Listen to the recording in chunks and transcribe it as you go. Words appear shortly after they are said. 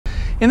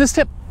In this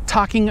tip,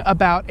 talking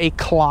about a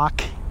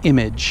clock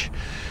image.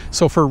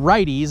 So for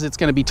righties, it's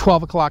going to be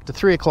 12 o'clock to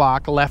 3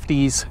 o'clock.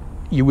 Lefties,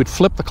 you would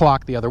flip the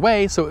clock the other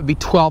way, so it would be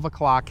 12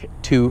 o'clock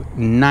to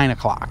 9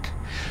 o'clock.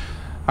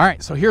 All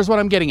right, so here's what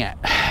I'm getting at.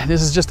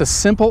 This is just a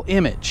simple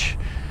image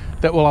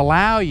that will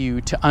allow you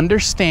to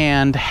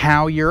understand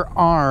how your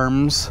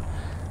arms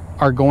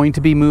are going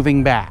to be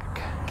moving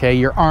back. Okay,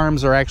 your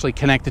arms are actually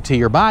connected to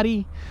your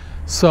body.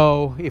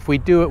 So if we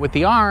do it with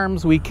the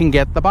arms, we can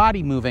get the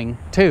body moving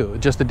too.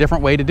 Just a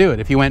different way to do it.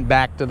 If you went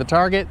back to the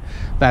target,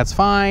 that's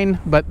fine.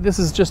 But this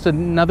is just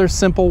another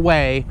simple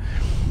way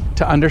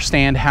to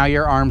understand how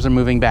your arms are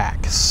moving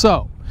back.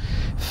 So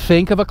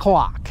think of a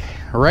clock.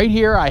 Right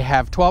here, I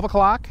have 12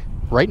 o'clock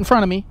right in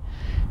front of me,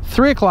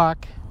 3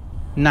 o'clock,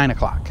 9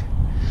 o'clock.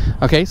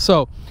 Okay,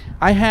 so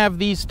I have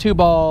these two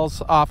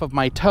balls off of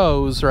my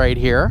toes right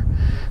here.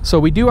 So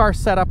we do our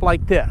setup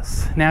like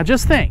this. Now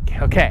just think,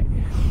 okay,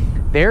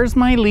 there's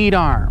my lead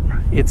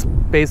arm. It's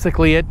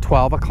basically at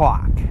 12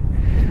 o'clock.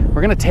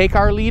 We're gonna take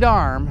our lead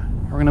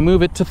arm, we're gonna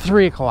move it to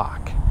 3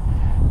 o'clock.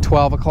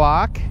 12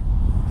 o'clock,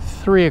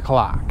 3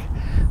 o'clock.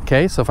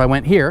 Okay, so if I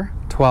went here,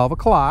 12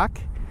 o'clock,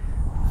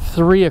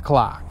 3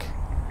 o'clock.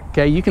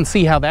 Okay, you can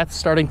see how that's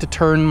starting to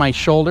turn my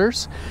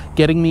shoulders,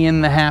 getting me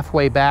in the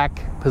halfway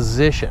back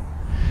position.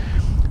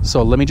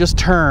 So let me just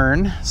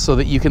turn so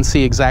that you can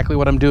see exactly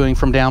what I'm doing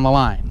from down the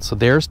line. So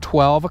there's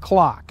 12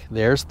 o'clock,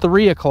 there's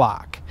 3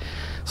 o'clock.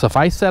 So if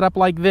I set up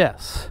like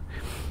this,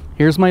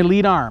 here's my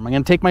lead arm. I'm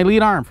gonna take my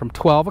lead arm from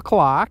 12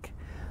 o'clock,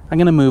 I'm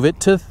gonna move it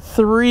to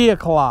 3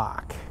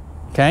 o'clock.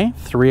 Okay,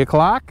 3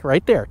 o'clock,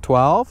 right there,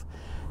 12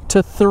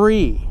 to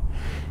 3.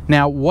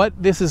 Now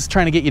what this is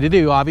trying to get you to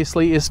do,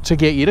 obviously, is to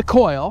get you to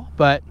coil,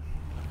 but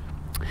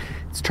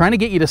it's trying to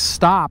get you to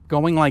stop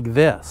going like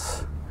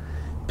this.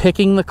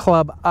 Picking the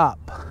club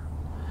up,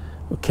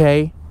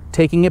 okay?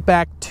 Taking it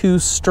back too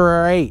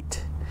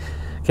straight,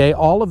 okay?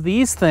 All of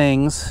these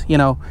things, you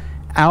know,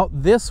 out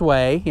this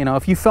way, you know,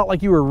 if you felt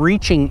like you were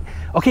reaching,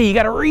 okay, you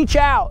gotta reach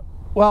out.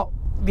 Well,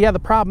 yeah, the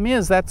problem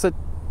is that's at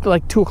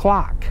like 2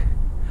 o'clock,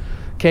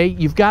 okay?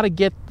 You've gotta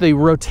get the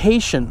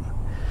rotation.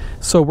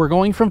 So we're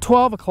going from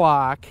 12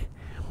 o'clock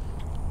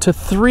to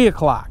 3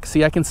 o'clock.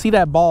 See, I can see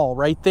that ball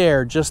right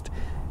there just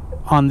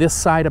on this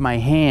side of my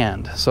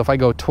hand. So if I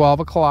go 12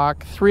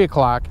 o'clock, 3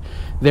 o'clock,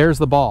 there's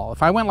the ball.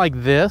 If I went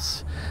like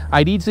this,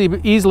 I'd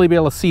easily be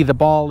able to see the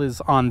ball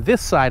is on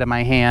this side of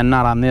my hand,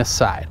 not on this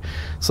side.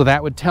 So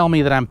that would tell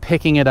me that I'm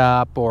picking it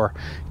up or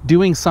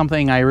doing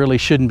something I really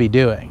shouldn't be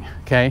doing,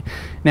 okay?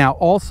 Now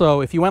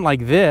also, if you went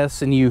like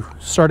this and you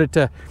started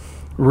to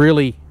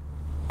really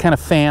kind of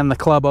fan the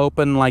club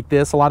open like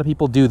this, a lot of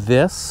people do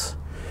this,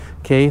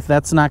 okay?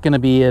 That's not gonna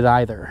be it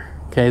either.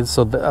 Okay,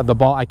 so the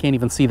ball, I can't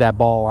even see that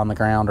ball on the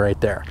ground right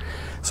there.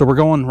 So we're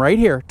going right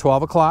here,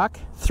 12 o'clock,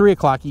 3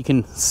 o'clock. You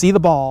can see the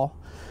ball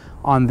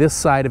on this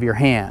side of your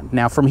hand.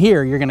 Now from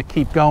here, you're gonna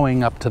keep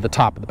going up to the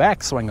top of the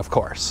backswing, of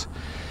course.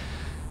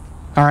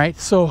 All right,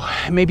 so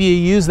maybe you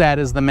use that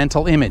as the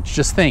mental image.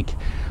 Just think,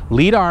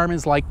 lead arm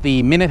is like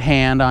the minute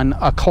hand on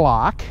a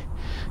clock.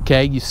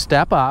 Okay, you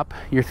step up,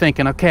 you're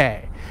thinking,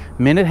 okay,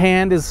 minute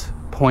hand is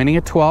pointing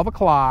at 12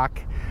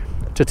 o'clock.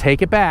 To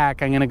take it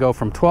back, I'm gonna go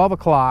from 12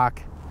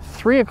 o'clock,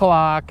 3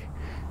 o'clock,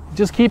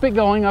 just keep it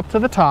going up to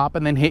the top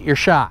and then hit your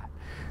shot.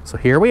 So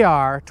here we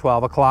are,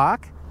 12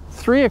 o'clock,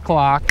 3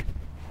 o'clock,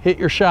 hit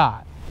your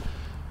shot.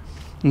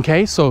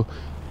 Okay, so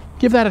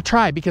give that a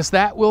try because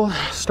that will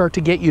start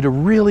to get you to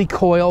really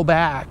coil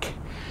back,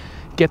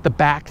 get the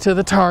back to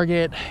the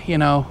target. You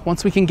know,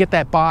 once we can get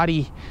that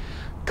body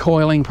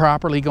coiling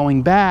properly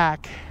going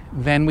back,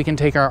 then we can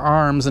take our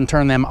arms and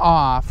turn them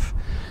off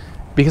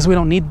because we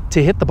don't need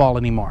to hit the ball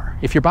anymore.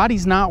 If your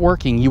body's not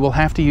working, you will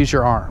have to use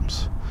your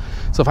arms.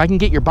 So if I can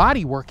get your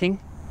body working,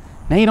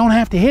 now you don't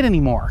have to hit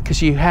anymore because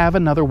you have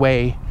another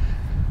way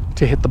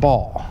to hit the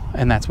ball,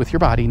 and that's with your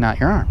body, not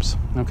your arms.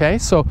 Okay,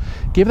 so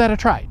give that a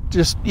try.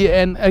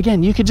 And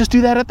again, you could just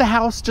do that at the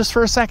house just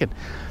for a second.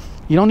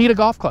 You don't need a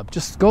golf club.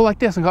 Just go like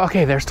this and go,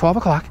 okay, there's 12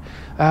 o'clock.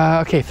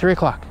 Okay, 3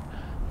 o'clock.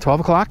 12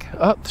 o'clock,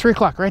 3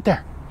 o'clock right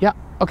there. Yeah,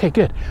 okay,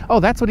 good. Oh,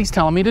 that's what he's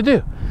telling me to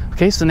do.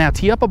 Okay, so now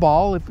tee up a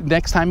ball if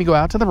next time you go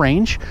out to the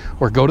range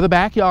or go to the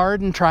backyard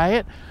and try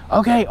it.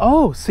 Okay,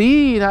 oh,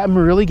 see, I'm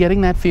really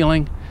getting that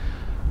feeling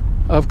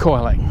of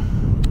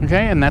coiling.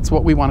 Okay, and that's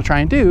what we want to try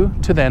and do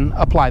to then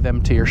apply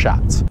them to your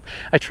shots.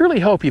 I truly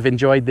hope you've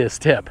enjoyed this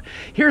tip.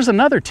 Here's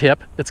another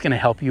tip that's going to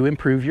help you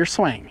improve your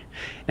swing.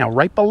 Now,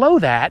 right below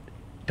that,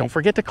 don't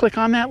forget to click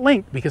on that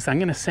link because I'm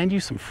going to send you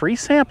some free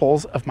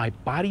samples of my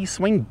body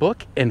swing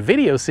book and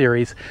video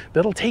series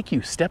that'll take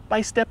you step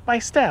by step by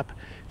step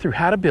through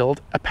how to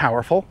build a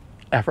powerful,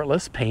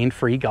 effortless,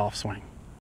 pain-free golf swing.